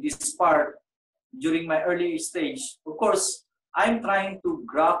studying this part during my early stage, of course, I'm trying to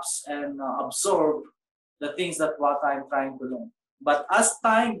grasp and absorb the things that what I'm trying to learn. But as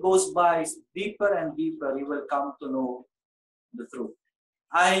time goes by, deeper and deeper, you will come to know the truth.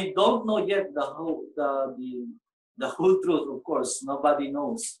 I don't know yet the whole truth. Of course, nobody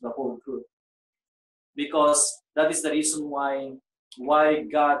knows the whole truth, because that is the reason why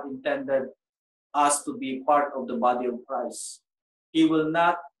God intended us to be part of the body of Christ. He will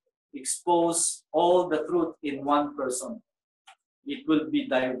not expose all the truth in one person. It will be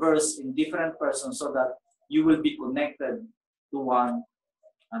diverse in different persons so that you will be connected to one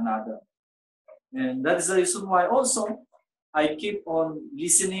another. And that is the reason why also I keep on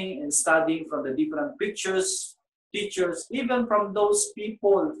listening and studying from the different preachers, teachers, even from those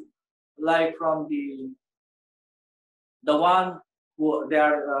people like from the one who they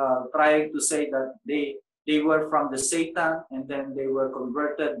are trying to say that they were from the Satan and then they were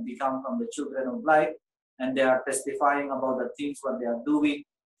converted, become from the children of light, and they are testifying about the things what they are doing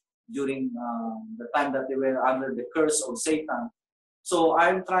during the time that they were under the curse of Satan. So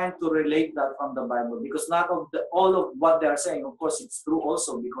I'm trying to relate that from the Bible, because not all of what they are saying, of course, it's true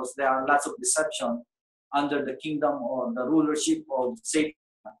also, because there are lots of deception under the kingdom or the rulership of Satan.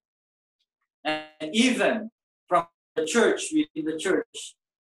 And even from the church, within the church,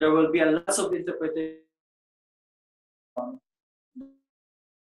 there will be a lot of interpretation.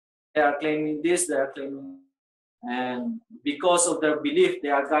 They are claiming this, they are claiming, and because of their belief, they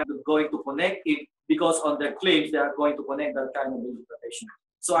are going to connect it. Because on their claims, they are going to connect that kind of interpretation.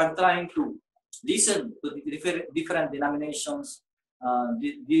 So I'm trying to listen to the different denominations,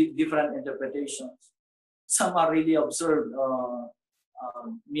 different interpretations. Some are really absurd,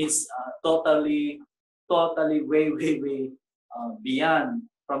 means totally way beyond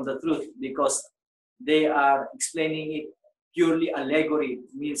from the truth, because they are explaining it purely allegory,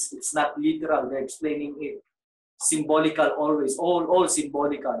 means it's not literal. They're explaining it symbolical always, all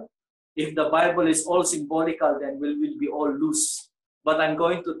symbolical. If the Bible is all symbolical, then we'll be all loose. But I'm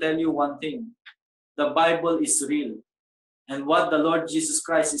going to tell you one thing. The Bible is real. And what the Lord Jesus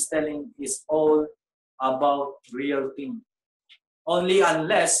Christ is telling is all about real thing. Only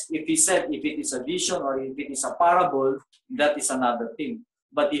unless, if he said, if it is a vision or if it is a parable, that is another thing.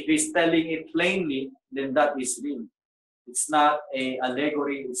 But if he's telling it plainly, then that is real. It's not a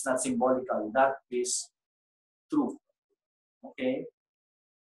allegory, it's not symbolical. That is true. Okay?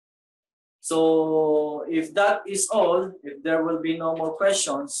 So if that is all, if there will be no more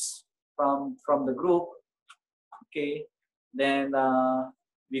questions from the group, okay, then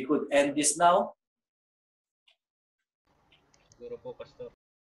we could end this now. Siguro po, Pastor.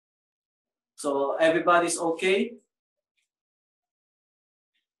 So everybody's okay?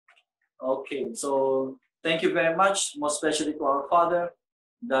 Okay, so thank you very much, most especially to our Father,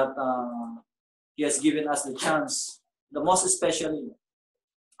 that He has given us the chance, the most especially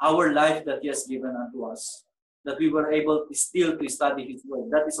our life that He has given unto us, that we were able to still to study His Word.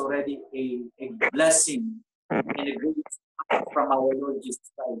 That is already a blessing and a great from our Lord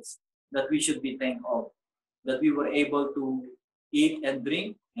Jesus Christ that we should be thankful of, that we were able to eat and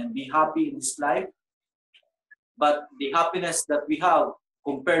drink and be happy in this life. But the happiness that we have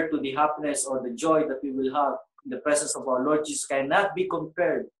compared to the happiness or the joy that we will have in the presence of our Lord Jesus cannot be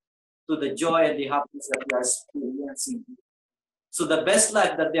compared to the joy and the happiness that we are experiencing. So the best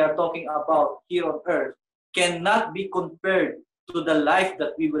life that they are talking about here on earth cannot be compared to the life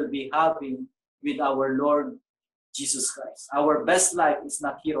that we will be having with our Lord Jesus Christ. Our best life is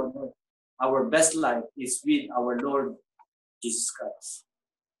not here on earth. Our best life is with our Lord Jesus Christ.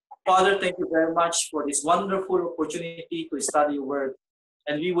 Father, thank you very much for this wonderful opportunity to study your word.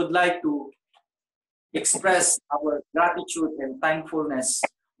 And we would like to express our gratitude and thankfulness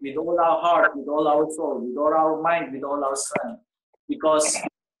with all our heart, with all our soul, with all our mind, with all our strength. Because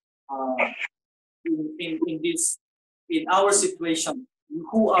in our situation,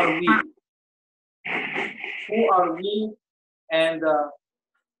 who are we Who are we, and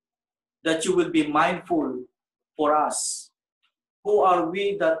that you will be mindful for us? Who are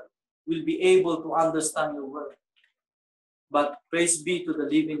we that will be able to understand your word? But praise be to the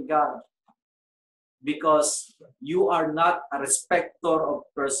living God, because you are not a respecter of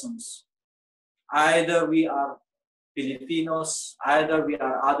persons. Either we are Filipinos, either we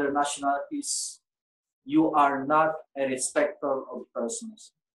are other nationalities, you are not a respecter of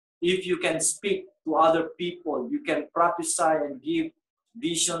persons. If you can speak to other people, you can prophesy and give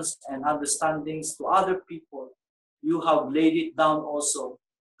visions and understandings to other people, you have laid it down also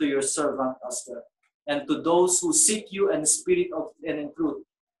to your servant as well. And to those who seek you in spirit of and in truth,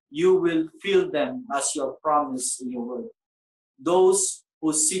 you will fill them as you have promised in your word. Those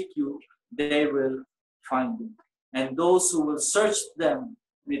who seek you, they will find you. And those who will search them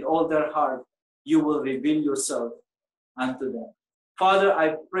with all their heart, you will reveal yourself unto them. Father,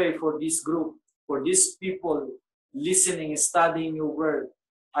 I pray for this group, for these people listening and studying your word.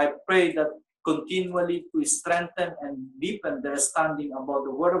 I pray that continually to strengthen and deepen their understanding about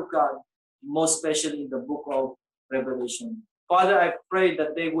the word of God, most especially in the book of Revelation. Father, I pray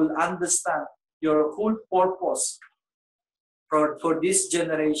that they will understand your whole purpose for this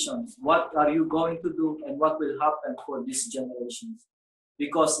generation. What are you going to do and what will happen for this generation?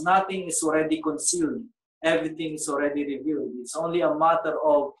 Because nothing is already concealed. Everything is already revealed. It's only a matter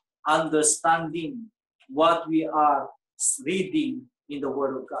of understanding what we are reading in the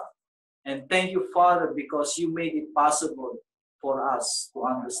Word of God. And thank you, Father, because you made it possible for us to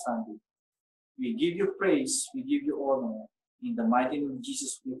understand it. We give you praise. We give you honor. In the mighty name of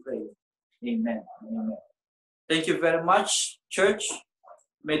Jesus we pray. Amen. Amen. Thank you very much, church.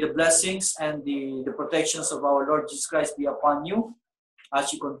 May the blessings and the protections of our Lord Jesus Christ be upon you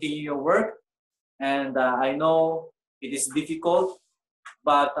as you continue your work. And I know it is difficult,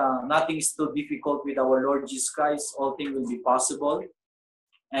 but nothing is too difficult with our Lord Jesus Christ. All things will be possible.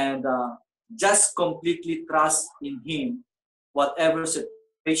 And just completely trust in Him. Whatever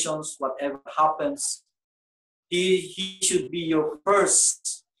situations, whatever happens, He should be your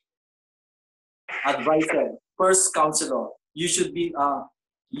first advisor, first counselor. You should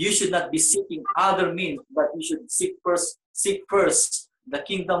not be seeking other means, but you should seek first the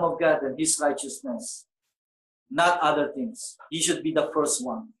kingdom of God and His righteousness, not other things. He should be the first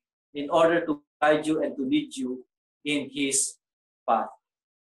one in order to guide you and to lead you in His path.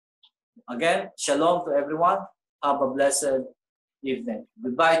 Again, shalom to everyone. Have a blessed evening.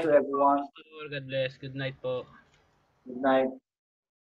 Goodbye to everyone. God bless. Good night po. Good night.